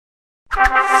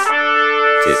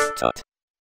TipTut.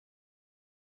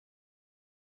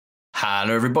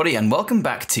 Hello everybody and welcome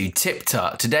back to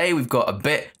TipTut. Today we've got a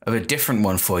bit of a different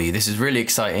one for you. This is really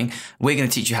exciting. We're going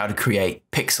to teach you how to create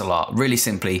pixel art really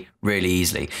simply, really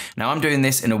easily. Now I'm doing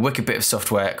this in a wicked bit of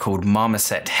software called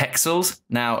Marmoset Hexels.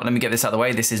 Now let me get this out of the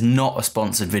way. This is not a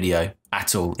sponsored video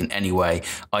at all in any way.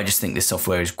 I just think this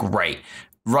software is great.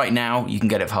 Right now you can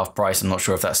get it for half price. I'm not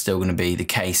sure if that's still going to be the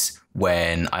case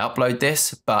when I upload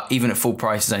this, but even at full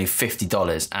price it's only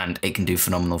 $50 and it can do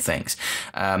phenomenal things.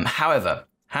 However,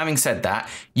 having said that,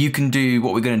 you can do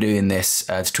what we're going to do in this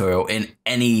tutorial in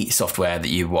any software that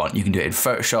you want. You can do it in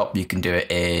Photoshop, you can do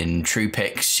it in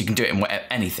TruePix, you can do it in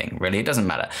anything really, it doesn't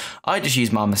matter. I just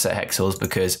use Marmoset Hexels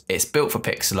because it's built for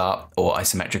pixel art or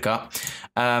isometric art,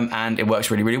 and it works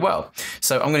really, really well.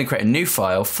 So I'm going to create a new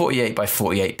file, 48 by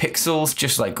 48 pixels,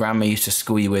 just like grandma used to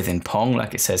school you with in Pong,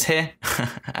 like it says here,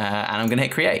 and I'm going to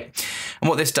hit create. And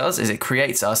what this does is it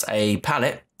creates us a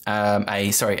palette,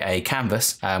 a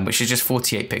canvas, which is just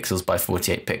 48 pixels by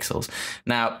 48 pixels.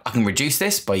 Now I can reduce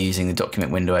this by using the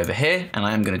document window over here, and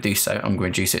I am going to do so. I'm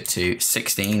going to reduce it to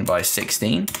 16 by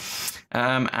 16.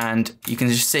 And you can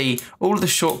just see all of the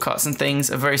shortcuts and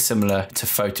things are very similar to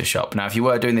Photoshop. Now, if you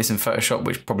were doing this in Photoshop,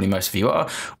 which probably most of you are,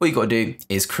 all you got to do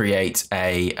is create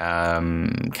a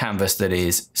canvas that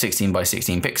is 16 by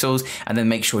 16 pixels, and then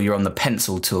make sure you're on the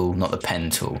pencil tool, not the pen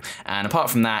tool. And apart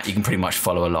from that, you can pretty much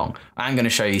follow along. I'm going to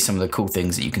show you some of the cool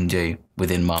things that you can do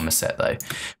within Marmoset though.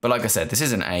 But like I said, this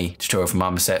isn't a tutorial for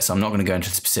Marmoset, so I'm not going to go into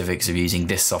the specifics of using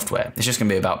this software. It's just going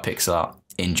to be about pixel art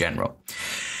in general.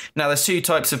 Now there's two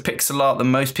types of pixel art that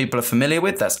most people are familiar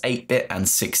with. That's 8-bit and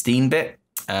 16-bit.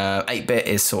 8-bit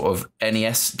is sort of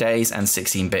NES days and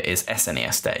 16-bit is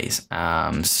SNES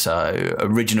days. So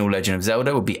original Legend of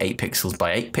Zelda would be 8 pixels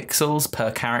by 8 pixels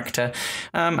per character.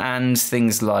 And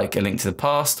things like A Link to the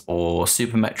Past or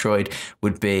Super Metroid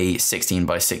would be 16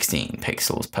 by 16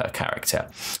 pixels per character.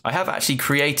 I have actually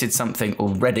created something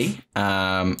already,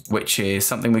 which is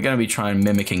something we're going to be trying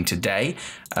mimicking today.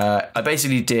 I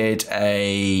basically did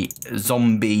a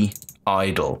zombie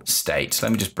idol state. So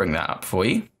let me just bring that up for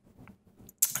you.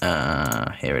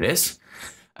 Here it is.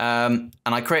 And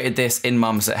I created this in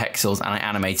Marmoset Hexels and I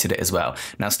animated it as well.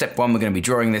 Now, step 1, we're going to be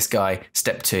drawing this guy.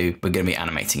 Step 2, we're going to be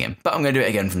animating him. But I'm going to do it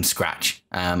again from scratch.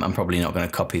 I'm probably not going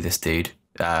to copy this dude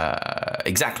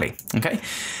exactly. Okay.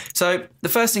 So the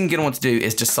first thing you're going to want to do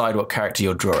is decide what character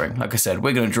you're drawing. Like I said,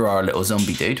 we're going to draw our little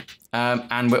zombie dude.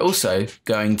 And we're also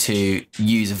going to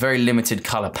use a very limited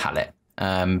color palette.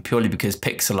 Purely because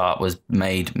pixel art was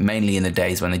made mainly in the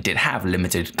days when they did have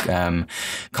limited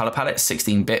color palettes,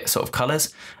 16-bit sort of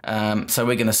colors. So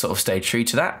we're going to sort of stay true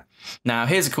to that. Now,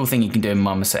 here's a cool thing you can do in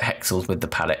Marmoset Hexels with the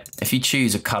palette. If you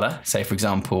choose a color, say for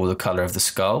example, the color of the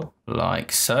skull,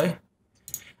 like so,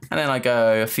 and then I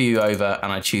go a few over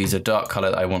and I choose a dark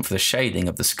color that I want for the shading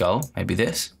of the skull, maybe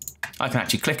this, I can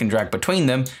actually click and drag between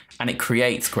them and it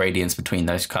creates gradients between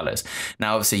those colors.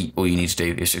 Now, obviously, all you need to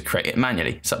do is just create it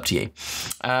manually. It's up to you.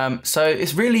 So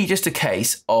it's really just a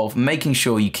case of making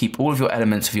sure you keep all of your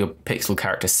elements of your pixel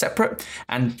character separate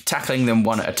and tackling them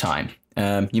one at a time.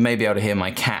 You may be able to hear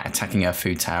my cat attacking her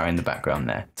food tower in the background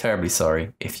there. Terribly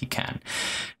sorry if you can.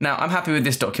 Now, I'm happy with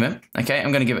this document. Okay,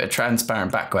 I'm going to give it a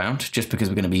transparent background just because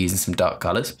we're going to be using some dark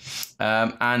colors.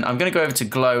 And I'm going to go over to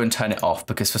glow and turn it off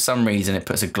because for some reason it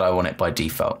puts a glow on it by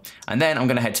default. And then I'm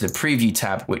going to head to the preview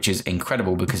tab, which is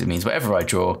incredible because it means whatever I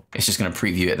draw, it's just going to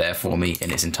preview it there for me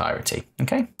in its entirety.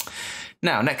 Okay.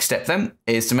 Now, next step then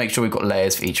is to make sure we've got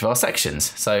layers for each of our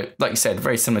sections. So like you said,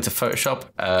 very similar to Photoshop,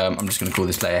 I'm just going to call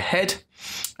this layer head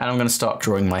and I'm going to start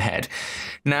drawing my head.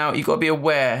 Now, you've got to be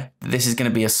aware that this is going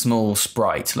to be a small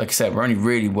sprite. Like I said, we're only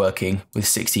really working with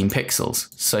 16 pixels,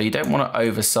 so you don't want to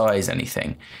oversize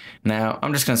anything. Now,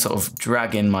 I'm just going to sort of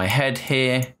drag in my head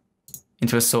here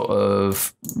into a sort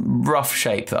of rough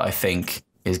shape that I think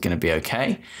is going to be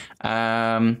okay.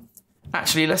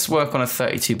 Actually, let's work on a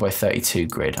 32 by 32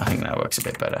 grid. I think that works a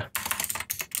bit better.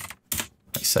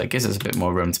 So it gives us a bit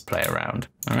more room to play around,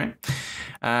 all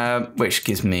right? Which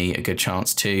gives me a good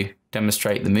chance to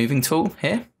demonstrate the moving tool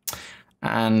here.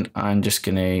 And I'm just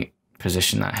going to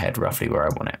position that head roughly where I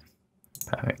want it.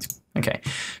 Perfect. Okay,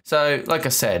 so like I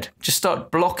said, just start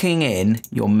blocking in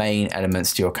your main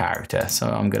elements to your character. So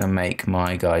I'm going to make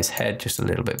my guy's head just a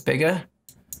little bit bigger.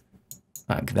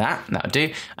 Like that, that'll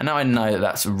do. And now I know that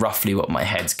that's roughly what my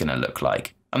head's gonna look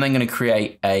like. I'm then gonna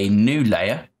create a new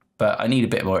layer, but I need a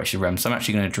bit more extra room. So I'm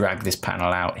actually gonna drag this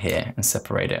panel out here and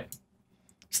separate it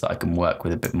so that I can work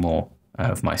with a bit more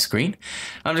of my screen.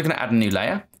 I'm just gonna add a new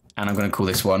layer and I'm gonna call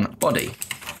this one body.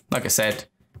 Like I said,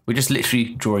 we're just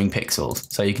literally drawing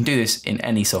pixels. So you can do this in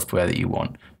any software that you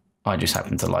want. I just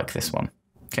happen to like this one.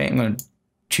 Okay, I'm gonna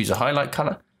choose a highlight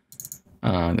color.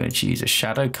 I'm going to choose a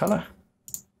shadow color.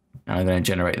 And I'm going to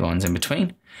generate the ones in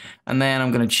between. And then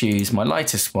I'm going to choose my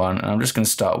lightest one, and I'm just going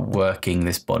to start working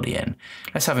this body in.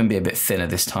 Let's have him be a bit thinner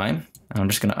this time. And I'm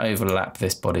just going to overlap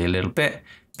this body a little bit,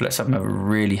 but let's have him have a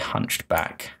really hunched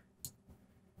back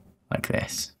like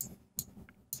this.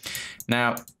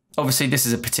 Now, obviously this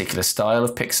is a particular style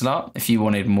of pixel art. If you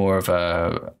wanted more of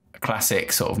a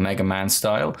classic sort of Mega Man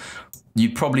style,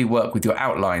 you'd probably work with your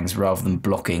outlines rather than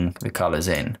blocking the colors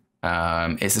in.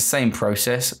 It's the same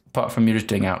process, apart from you're just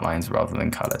doing outlines rather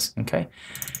than colors, okay?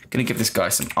 Gonna give this guy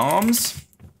some arms,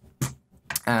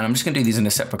 and I'm just gonna do these in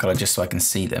a separate color just so I can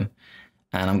see them.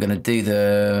 And I'm gonna do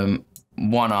the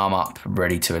one arm up,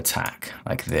 ready to attack,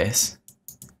 like this,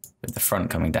 with the front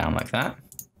coming down like that.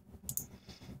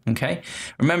 Okay,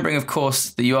 remembering of course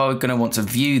that you are gonna want to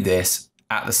view this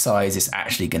at the size it's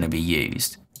actually gonna be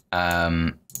used.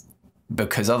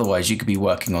 Because otherwise you could be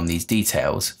working on these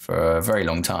details for a very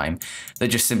long time that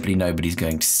just simply nobody's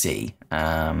going to see,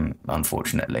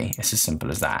 unfortunately. It's as simple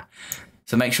as that.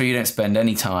 So make sure you don't spend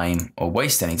any time, or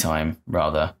waste any time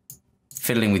rather,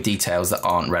 fiddling with details that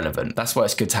aren't relevant. That's why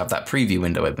it's good to have that preview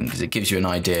window open, because it gives you an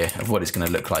idea of what it's going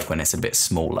to look like when it's a bit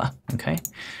smaller, okay?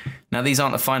 Now these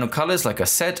aren't the final colors, like I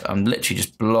said. I'm literally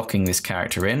just blocking this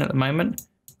character in at the moment.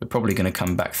 We're probably going to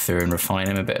come back through and refine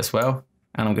him a bit as well.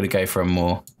 And I'm going to go for a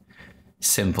more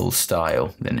simple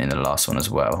style than in the last one as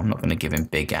well. I'm not going to give him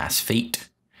big ass feet.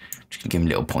 I'm just going to give him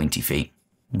little pointy feet.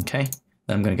 Okay.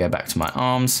 Then I'm going to go back to my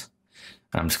arms,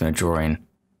 and I'm just going to draw in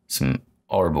some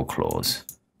horrible claws.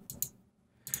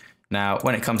 Now,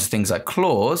 when it comes to things like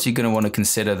claws, you're going to want to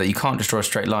consider that you can't just draw a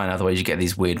straight line, otherwise you get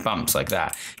these weird bumps like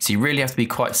that. So you really have to be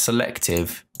quite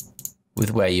selective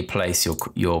with where you place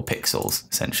your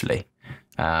pixels, essentially.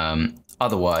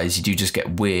 Otherwise, you do just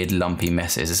get weird, lumpy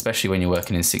messes, especially when you're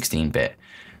working in 16-bit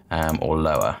or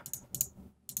lower.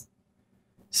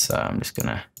 So I'm just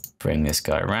gonna bring this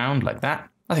guy around like that.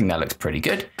 I think that looks pretty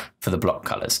good for the block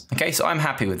colors. Okay, so I'm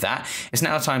happy with that. It's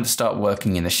now time to start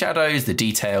working in the shadows, the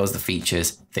details, the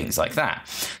features, things like that.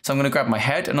 So I'm gonna grab my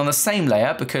head, and on the same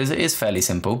layer, because it is fairly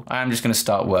simple, I am just gonna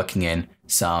start working in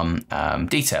some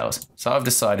details. So I've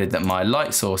decided that my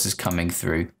light source is coming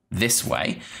through this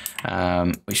way,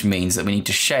 which means that we need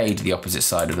to shade the opposite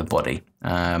side of the body.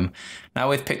 Now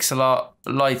with pixel art,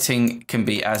 lighting can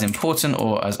be as important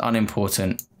or as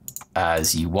unimportant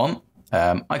as you want.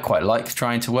 I quite like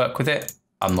trying to work with it.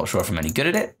 I'm not sure if I'm any good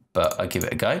at it, but I give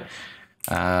it a go.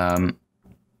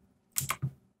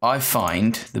 I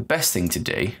find the best thing to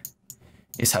do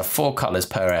is have 4 colors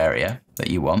per area that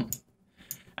you want,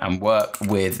 and work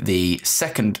with the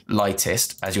second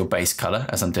lightest as your base color,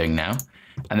 as I'm doing now,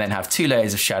 and then have 2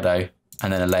 layers of shadow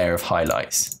and then a layer of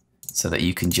highlights, so that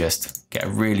you can just get a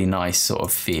really nice sort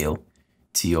of feel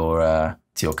to your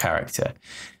character.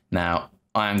 Now,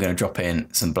 I am going to drop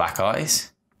in some black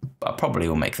eyes, but I probably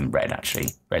will make them red actually.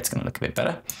 Red's going to look a bit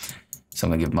better. So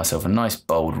I'm going to give myself a nice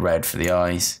bold red for the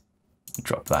eyes,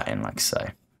 drop that in like so.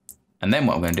 And then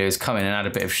what I'm going to do is come in and add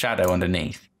a bit of shadow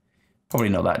underneath. Probably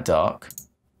not that dark,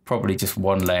 probably just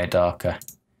 1 layer darker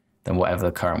than whatever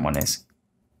the current one is.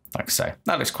 Like so.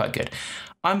 That looks quite good.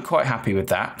 I'm quite happy with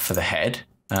that for the head.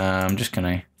 I'm just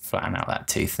going to flatten out that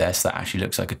tooth there so that actually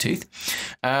looks like a tooth.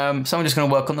 So I'm just going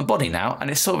to work on the body now, and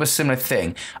it's sort of a similar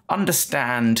thing.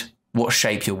 Understand what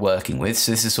shape you're working with.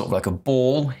 So this is sort of like a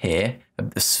ball here,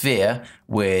 a sphere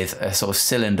with a sort of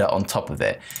cylinder on top of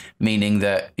it, meaning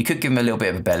that you could give him a little bit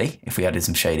of a belly if we added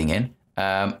some shading in.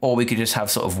 Or we could just have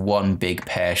sort of one big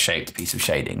pear-shaped piece of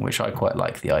shading, which I quite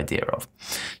like the idea of.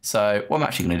 So what I'm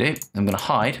actually going to do is I'm going to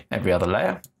hide every other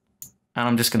layer, and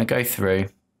I'm just going to go through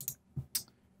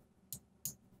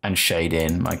and shade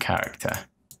in my character.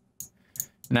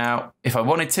 Now, if I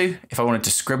wanted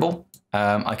to scribble,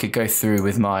 I could go through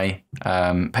with my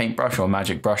paintbrush or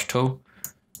magic brush tool,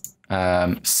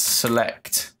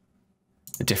 select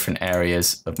the different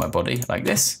areas of my body like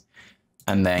this,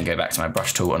 and then go back to my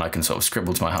brush tool, and I can sort of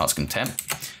scribble to my heart's content.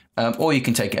 Or you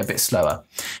can take it a bit slower.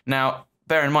 Now,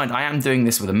 bear in mind, I am doing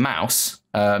this with a mouse.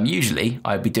 Usually,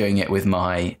 I'd be doing it with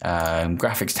my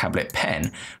graphics tablet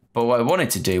pen, but what I wanted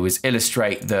to do was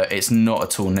illustrate that it's not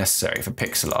at all necessary for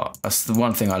pixel art. That's the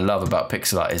one thing I love about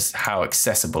pixel art, is how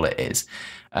accessible it is.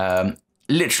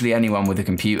 Literally anyone with a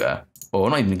computer, or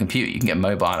not even a computer, you can get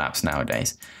mobile apps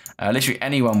nowadays. Literally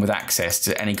anyone with access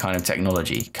to any kind of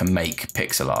technology can make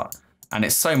pixel art. And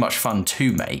it's so much fun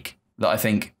to make that I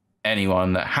think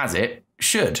anyone that has it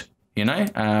should, you know?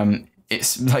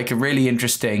 It's like a really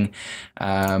interesting,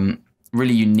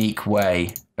 really unique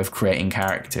way of creating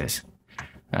characters.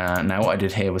 Now what I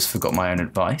did here was forgot my own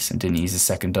advice and didn't use the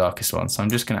second darkest one. So I'm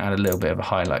just going to add a little bit of a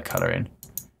highlight color in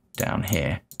down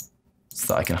here.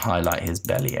 so that I can highlight his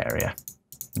belly area.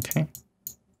 Okay.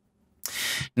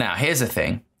 Now, here's the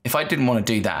thing. If I didn't want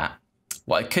to do that,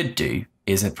 what I could do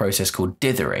is a process called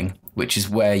dithering, which is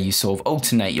where you sort of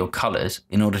alternate your colors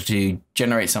in order to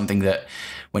generate something that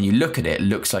when you look at it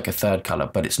looks like a third color,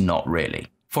 but it's not really.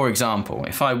 For example,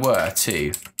 if I were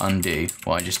to undo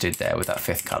what I just did there with that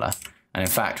fifth color, and in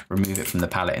fact, remove it from the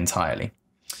palette entirely.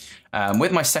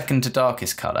 With my second to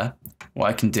darkest color, what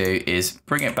I can do is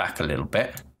bring it back a little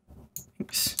bit.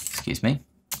 Oops, excuse me.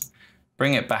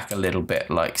 Bring it back a little bit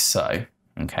like so,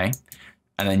 okay?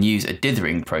 And then use a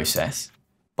dithering process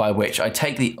by which I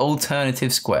take the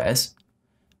alternative squares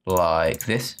like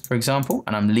this, for example,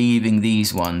 and I'm leaving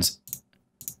these ones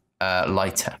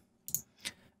lighter.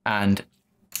 And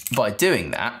by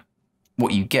doing that,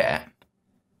 what you get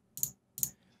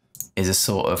is a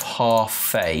sort of half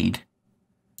fade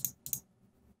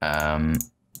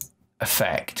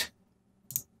effect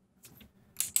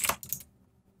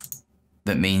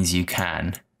that means you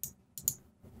can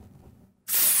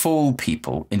fool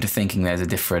people into thinking there's a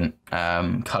different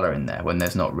color in there when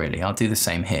there's not really. I'll do the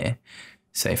same here.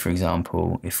 Say, for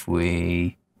example, if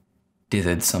we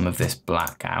dithered some of this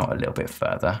black out a little bit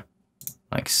further,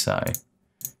 like so,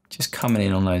 just coming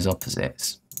in on those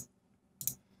opposites,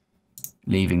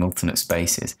 leaving alternate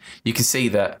spaces. You can see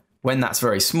that when that's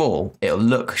very small, it'll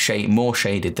look more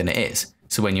shaded than it is.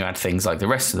 So when you add things like the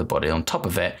rest of the body on top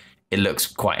of it, it looks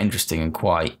quite interesting and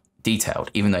quite detailed,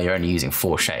 even though you're only using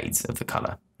 4 shades of the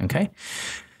color, okay?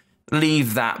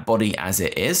 Leave that body as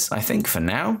it is, I think, for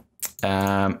now.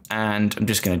 And I'm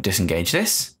just gonna disengage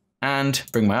this and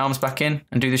bring my arms back in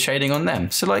and do the shading on them.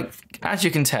 So like, as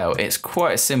you can tell, it's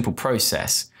quite a simple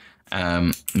process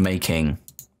making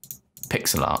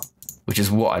pixel art, which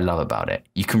is what I love about it.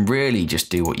 You can really just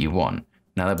do what you want.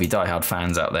 Now there'll be diehard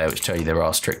fans out there which tell you there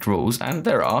are strict rules, and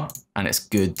there are, and it's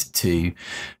good to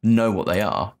know what they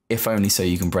are, if only so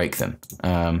you can break them.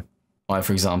 I,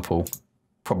 for example,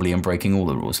 probably am breaking all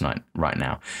the rules right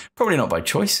now. Probably not by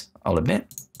choice, I'll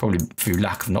admit, probably through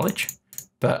lack of knowledge.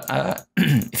 But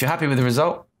if you're happy with the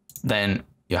result, then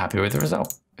you're happy with the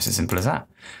result. It's as simple as that.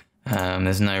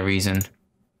 There's no reason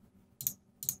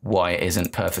why it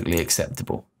isn't perfectly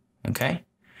acceptable, okay?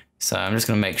 So I'm just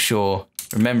gonna make sure,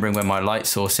 remembering where my light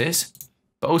source is,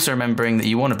 but also remembering that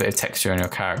you want a bit of texture in your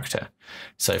character.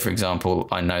 So for example,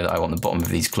 I know that I want the bottom of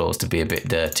these claws to be a bit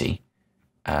dirty,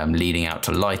 leading out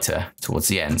to lighter towards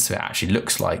the end, so it actually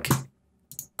looks like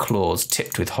claws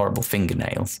tipped with horrible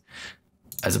fingernails,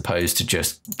 as opposed to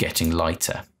just getting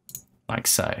lighter, like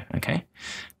so, okay?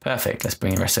 Perfect, let's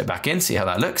bring the rest of it back in, see how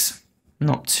that looks.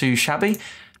 Not too shabby.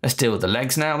 Let's deal with the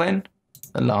legs now then,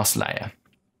 the last layer.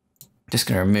 Just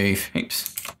gonna remove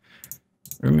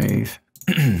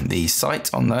the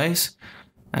sight on those.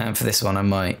 And for this one, I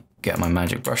might get my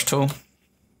magic brush tool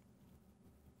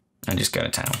and just go to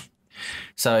town.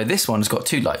 So this one's got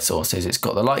 2 light sources. It's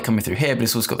got the light coming through here, but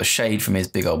it's also got the shade from his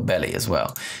big old belly as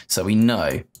well. So we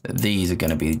know that these are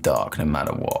gonna be dark no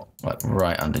matter what, like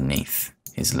right underneath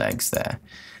his legs there.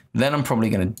 Then I'm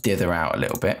probably gonna dither out a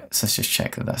little bit. So let's just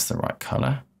check that that's the right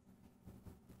color.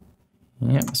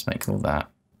 Yep, let's make all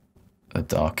that the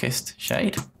darkest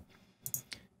shade.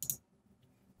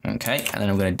 Okay, and then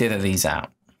I'm going to dither these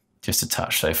out just a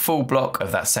touch. So full block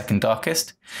of that second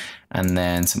darkest, and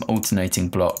then some alternating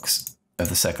blocks of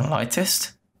the second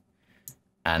lightest,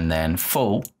 and then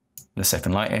full the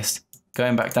second lightest,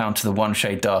 going back down to the 1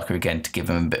 shade darker again to give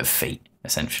them a bit of feet,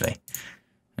 essentially.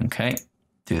 Okay,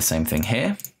 do the same thing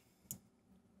here,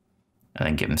 and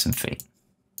then give them some feet.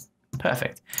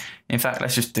 Perfect. In fact,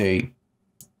 let's just do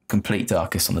complete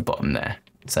darkest on the bottom there.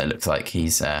 So it looks like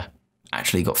he's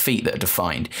actually got feet that are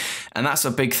defined. And that's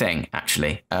a big thing,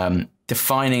 actually.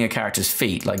 Defining a character's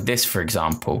feet, like this, for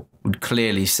example, would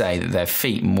clearly say that their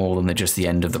feet more than just the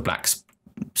end of the black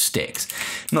sticks.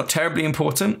 Not terribly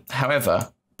important.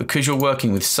 However, because you're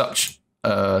working with such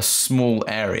a small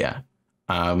area,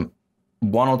 1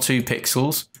 or 2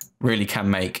 pixels really can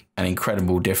make an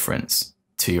incredible difference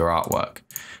to your artwork.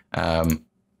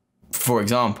 For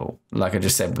example, like I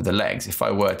just said with the legs, if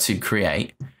I were to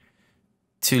create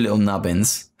 2 little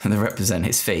nubbins that represent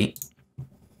his feet,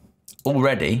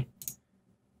 already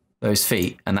those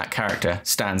feet and that character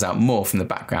stands out more from the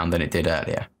background than it did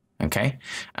earlier, okay?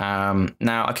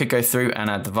 Now I could go through and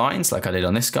add the vines like I did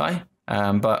on this guy,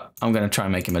 but I'm gonna try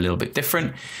and make him a little bit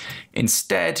different.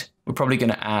 Instead, we're probably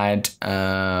gonna add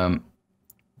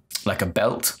like a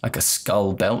belt, like a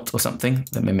skull belt or something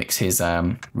that mimics his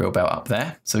real belt up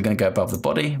there. So we're gonna go above the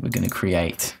body. We're gonna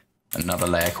create another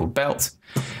layer called belt.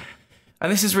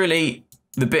 And this is really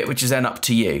the bit which is then up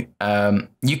to you.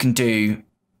 You can do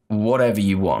whatever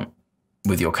you want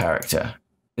with your character.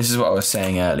 this is what I was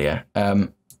saying earlier.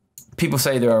 People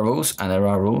say there are rules, and there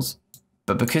are rules,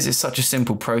 but because it's such a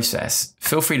simple process,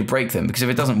 feel free to break them, because if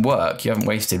it doesn't work, you haven't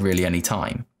wasted really any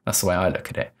time. That's the way I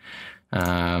look at it.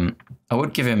 I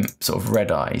would give him sort of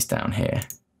red eyes down here,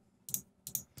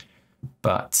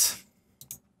 but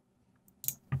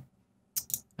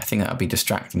I think that would be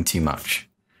distracting too much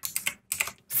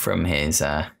from his,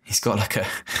 he's got like a,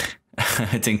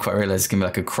 I didn't quite realize it's gonna be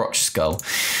like a crotch skull.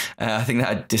 I think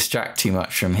that would distract too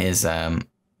much from his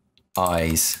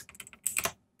eyes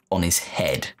on his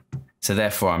head. So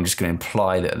therefore I'm just gonna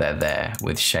imply that they're there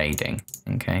with shading,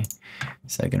 okay?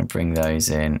 So I'm gonna bring those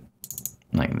in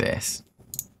like this.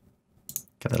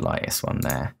 Get the lightest one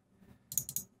there.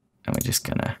 And we're just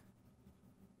gonna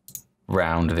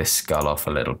round this skull off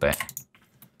a little bit,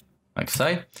 like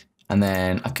so. And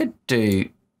then I could do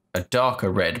a darker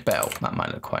red belt. That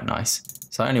might look quite nice.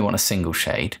 So I only want a single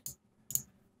shade.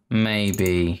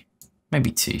 Maybe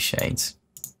 2 shades.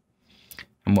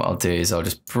 And what I'll do is I'll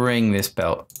just bring this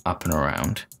belt up and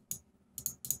around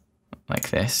like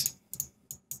this.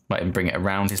 Might even bring it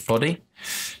around his body.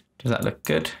 Does that look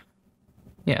good?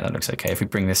 Yeah, that looks okay. If we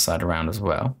bring this side around as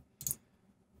well.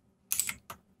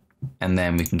 And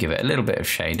then we can give it a little bit of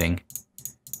shading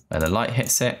where the light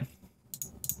hits it.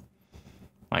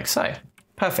 Like so.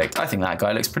 Perfect. I think that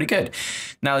guy looks pretty good.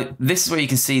 Now, this is where you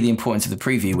can see the importance of the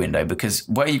preview window, because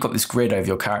where you've got this grid over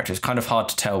your character, it's kind of hard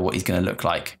to tell what he's going to look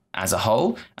like as a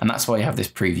whole. And that's why you have this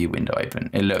preview window open.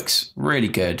 It looks really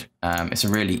good. It's a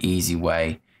really easy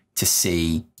way to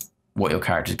see what your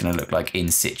character is going to look like in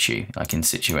situ, like in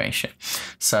situation.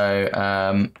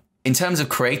 So in terms of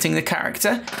creating the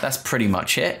character, that's pretty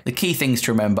much it. The key things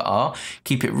to remember are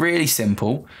keep it really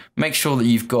simple. Make sure that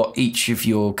you've got each of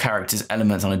your character's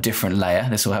elements on a different layer.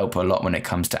 This will help a lot when it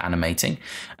comes to animating.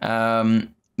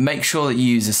 Make sure that you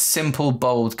use a simple,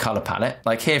 bold color palette.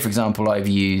 Like here, for example, I've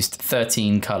used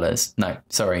 13 colors. No,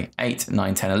 sorry, 8,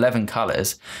 9, 10, 11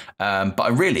 colors. But I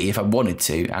really, if I wanted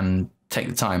to and take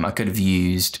the time, I could have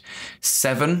used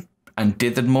 7 and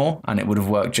dithered more, and it would have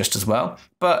worked just as well.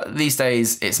 But these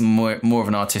days, it's more of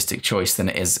an artistic choice than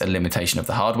it is a limitation of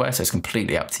the hardware, so it's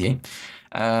completely up to you.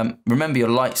 Remember your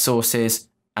light sources,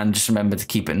 and just remember to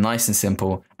keep it nice and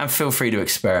simple, and feel free to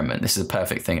experiment. This is a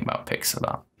perfect thing about pixel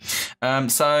art.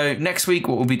 So next week,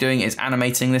 what we'll be doing is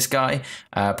animating this guy,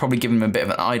 probably giving him a bit of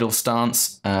an idle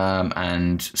stance,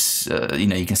 and you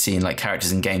know, you can see in like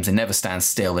characters in games, they never stand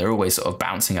still. They're always sort of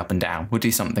bouncing up and down. We'll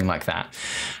do something like that.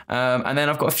 And then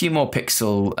I've got a few more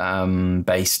pixel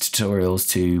based tutorials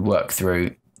to work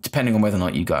through, depending on whether or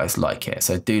not you guys like it.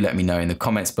 So do let me know in the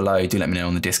comments below, do let me know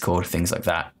on the Discord, things like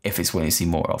that, if it's what you see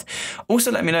more of.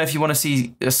 Also let me know if you want to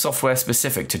see a software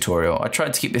specific tutorial. I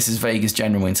tried to keep this as vague as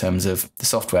general in terms of the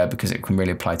software, because it can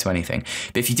really apply to anything.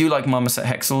 But if you do like Marmoset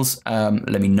Hexels,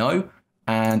 let me know,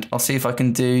 and I'll see if I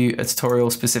can do a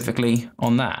tutorial specifically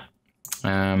on that.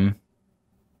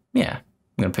 Yeah,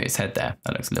 I'm gonna put his head there.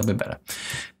 That looks a little bit better.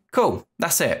 Cool,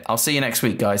 that's it. I'll see you next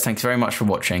week, guys. Thanks very much for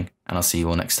watching, and I'll see you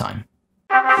all next time.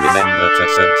 Remember to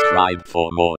subscribe for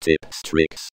more tips,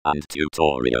 tricks, and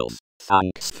tutorials.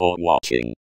 Thanks for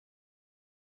watching.